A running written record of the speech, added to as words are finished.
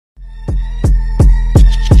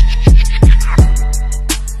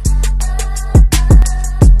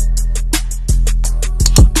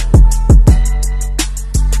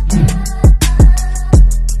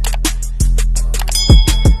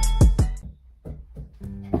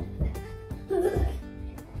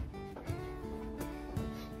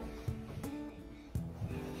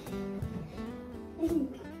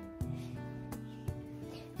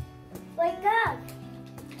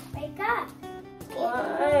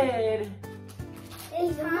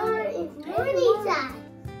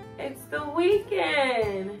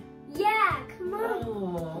weekend. Yeah, come on.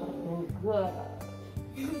 Oh, God.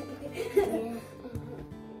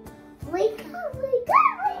 Wake up, wake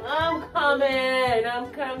up. I'm coming.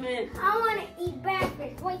 I'm coming. I want to eat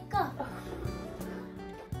breakfast. Wake up.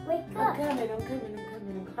 Wake up. I'm coming. I'm coming.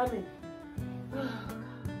 I'm coming.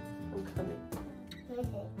 I'm coming. I'm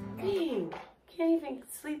coming. Dang. Can't even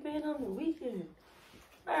sleep in on the weekend.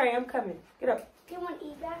 All right, I'm coming. Get up. You want to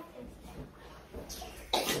eat breakfast?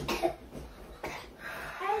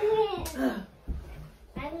 I win.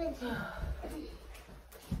 I win.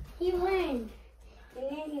 You win.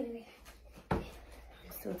 I'm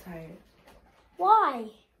still tired. Why?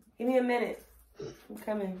 Give me a minute. I'm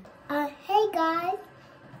coming. Hey guys,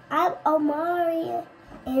 I'm Omari,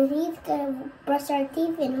 and he's gonna brush our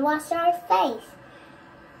teeth and wash our face.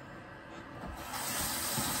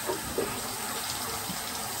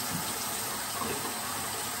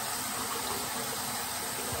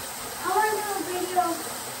 I want to do a video.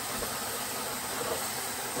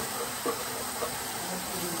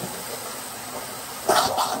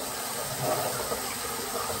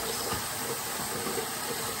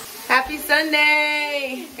 Happy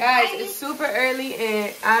Sunday! Guys, it's super early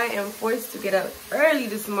and I am forced to get up early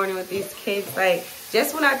this morning with these kids. Like,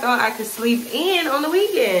 just when I thought I could sleep in on the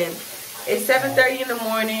weekend. It's 7:30 in the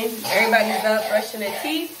morning. Everybody's up brushing their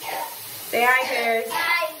teeth. Say hi, Paris.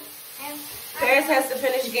 Hi. Paris has to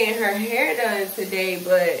finish getting her hair done today,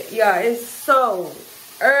 but yeah, it's so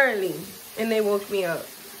early and they woke me up.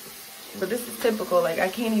 But this is typical. Like, I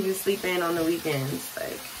can't even sleep in on the weekends.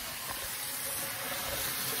 Like,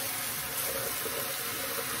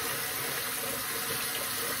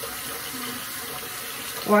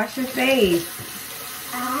 wash your face.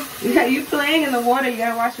 Yeah, you playing in the water, you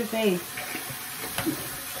gotta wash your face.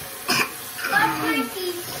 Wash my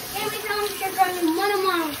teeth. Give me some sugar and one of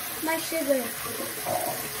my sugar.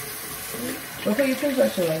 Go put your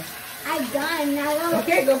toothbrush away. I'm done. Now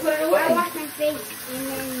Okay, go put it I away. wash my face and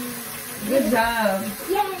then. Good job.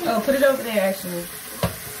 Yay. Oh, put it over there, actually.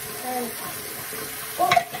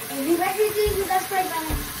 If you brush your teeth, you got spray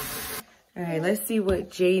on. All right, let's see what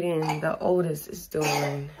Jaden, the oldest, is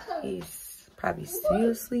doing. He's probably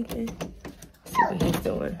still sleeping. Let's see what he's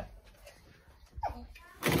doing.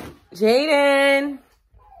 Jaden!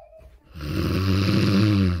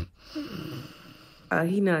 Oh,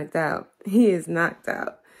 he knocked out. He is knocked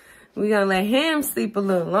out. We're gonna let him sleep a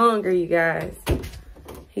little longer, you guys.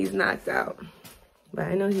 He's knocked out. But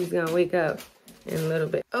I know he's gonna wake up in a little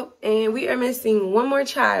bit. Oh, and we are missing one more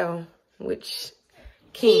child, which...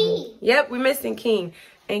 King. Yep, we're missing King.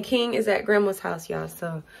 And King is at Grandma's house, y'all.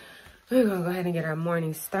 So we're going to go ahead and get our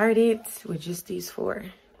morning started with just these four.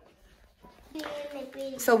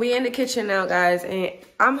 So we in the kitchen now, guys. And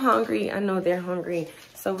I'm hungry. I know they're hungry.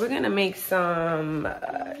 So we're going to make some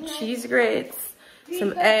cheese grits,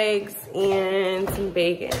 some eggs, and some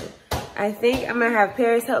bacon. I think I'm going to have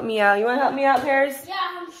Paris help me out. You want to help me out, Paris? Yeah,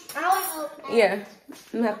 I want to help. Yeah.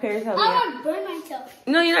 I'm going to have Paris help me out. I want to burn myself.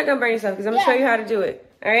 No, you're not going to burn yourself because I'm going to show you how to do it.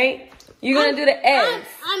 All right? You're going to do the eggs.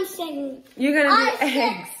 I'm sick. You're going to do the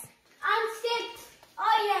eggs. I'm sick.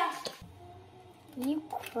 Oh, yeah. You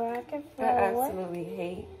crack it for I what? absolutely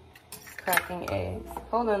hate cracking eggs.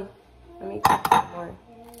 Hold on. Let me crack some more.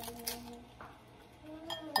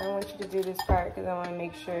 I don't want you to do this part because I want to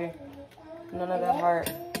make sure none of the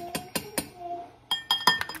hard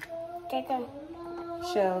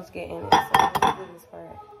shells get in it. So I'm going to do this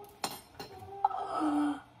part.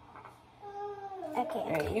 Okay.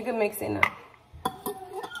 All right, you can mix it now.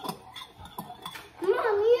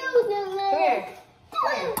 Mom, you do Come it. here.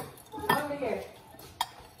 Come here. Over here.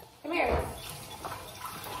 Come here.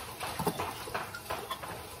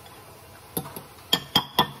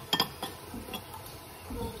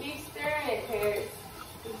 Keep stirring it, Paris.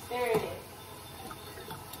 Keep stirring it.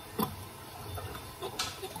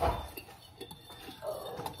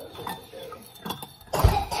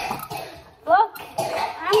 Look,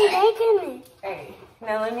 I'm making it. Hey,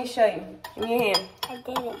 now let me show you. Give me your hand. I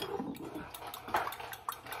did it.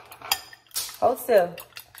 Hold still.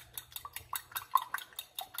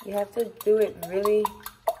 You have to do it really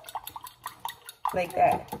like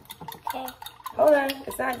that. Okay. Hold on,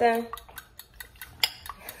 it's not done.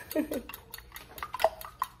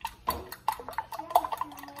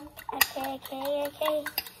 Okay.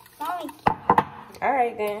 Mommy. All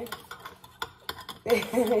right then.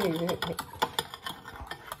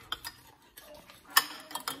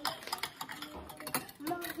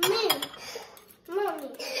 Mommy.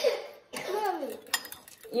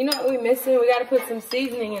 You know what we're missing? We gotta put some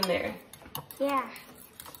seasoning in there. Yeah.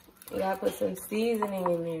 We gotta put some seasoning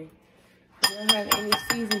in there. We don't have any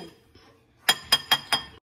seasoning.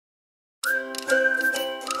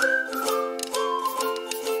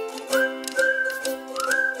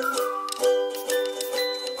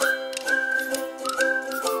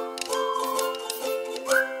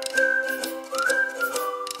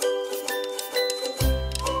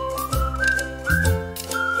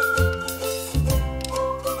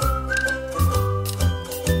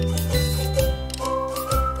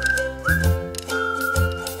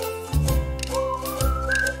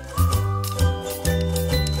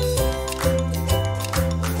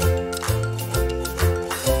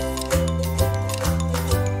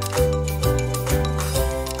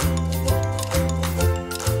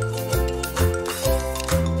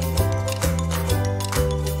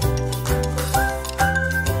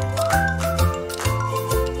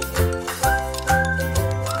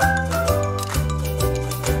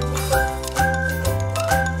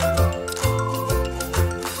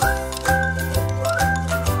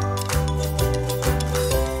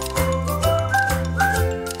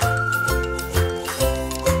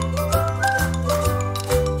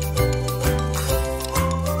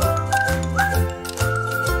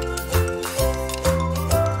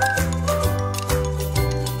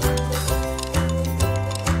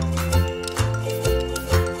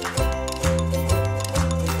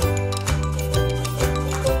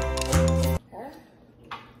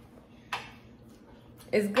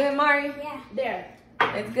 good, Mari? Yeah. There.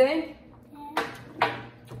 It's good? Yeah.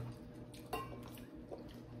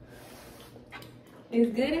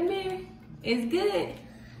 It's good in there? It's good.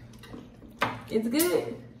 It's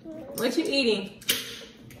good. What you eating?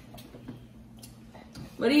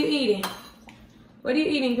 What are you eating? What are you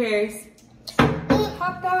eating, Paris?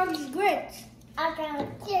 Hot dogs, grits. I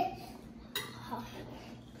got grits.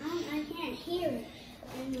 I can't hear it.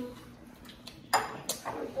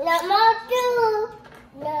 No more too.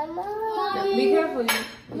 No more. Be careful.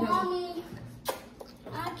 Mommy,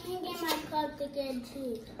 I can't get my cup to get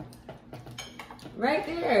tea. Right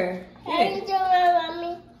there. Can you do it,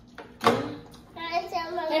 Mommy? Hmm? Can you do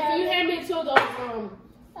it, Hey, can you hand me two of those Can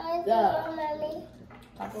you do it, Mommy?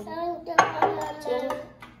 Can you do it, Mommy?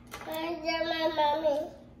 Can you do it, Mommy?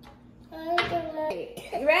 Can you do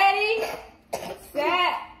it? Ready?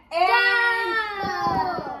 Set. And Go!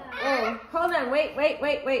 oh, hold on. Wait.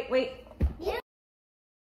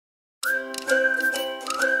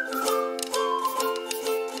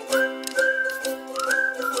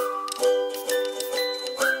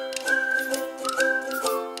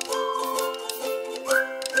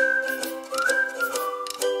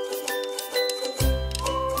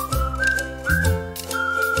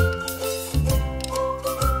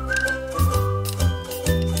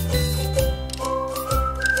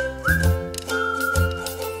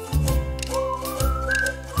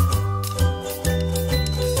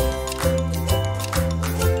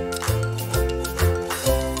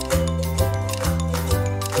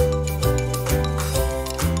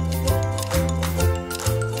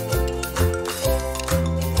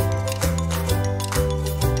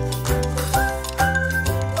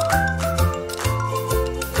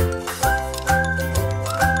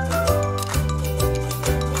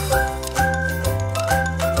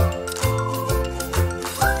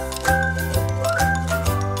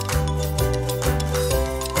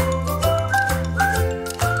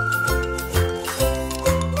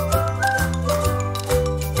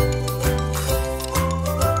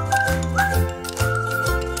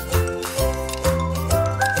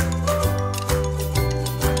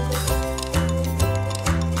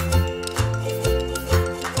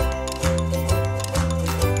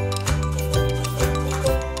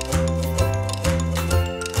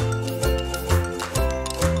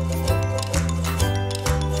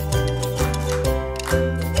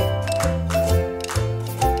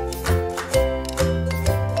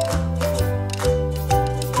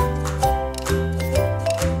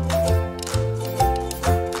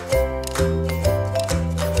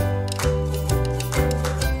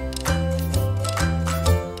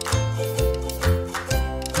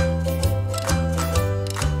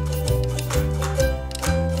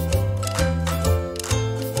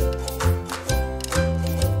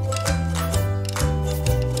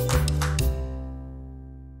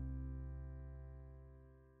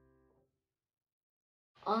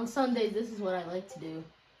 On Sundays, this is what I like to do.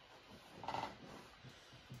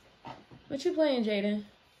 What you playing, Jaden?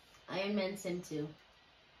 Iron Man Sim 2.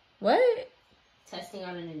 What? Testing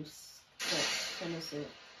out a new suit.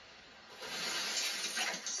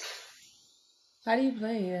 How do you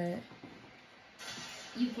play that?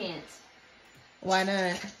 You can't. Why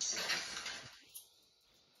not?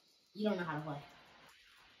 You don't know how to play.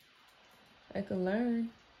 I could learn.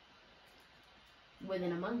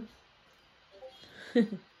 Within a month.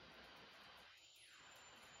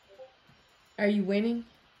 Are you winning?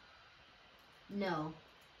 No.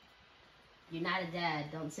 You're not a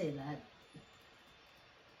dad. Don't say that.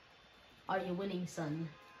 Are you winning, son?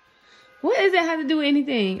 What does that have to do with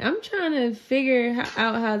anything? I'm trying to figure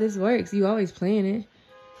out how this works. You always playing it.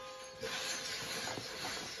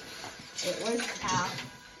 It works how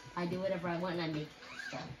I do whatever I want and I make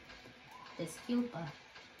stuff. Disculpa.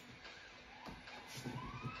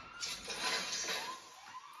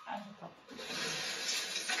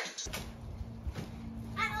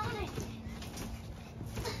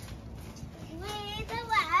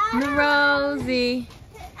 Rosie.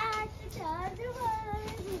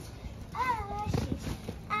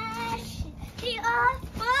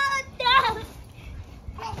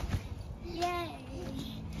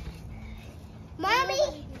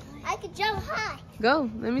 Mommy, I could jump high. Go.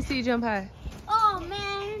 Let me see you jump high. Oh,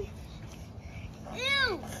 man.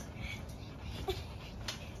 Ew.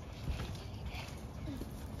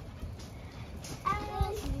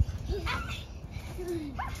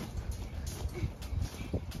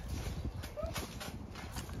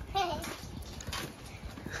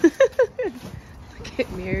 Look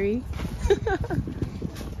at Mary.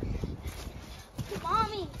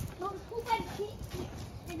 Mommy, don't poop and pee.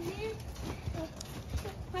 And then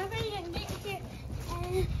my friend can get here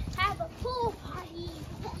and have a pool party.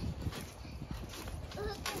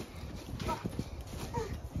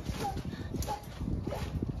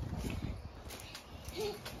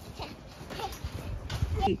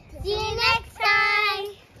 See you next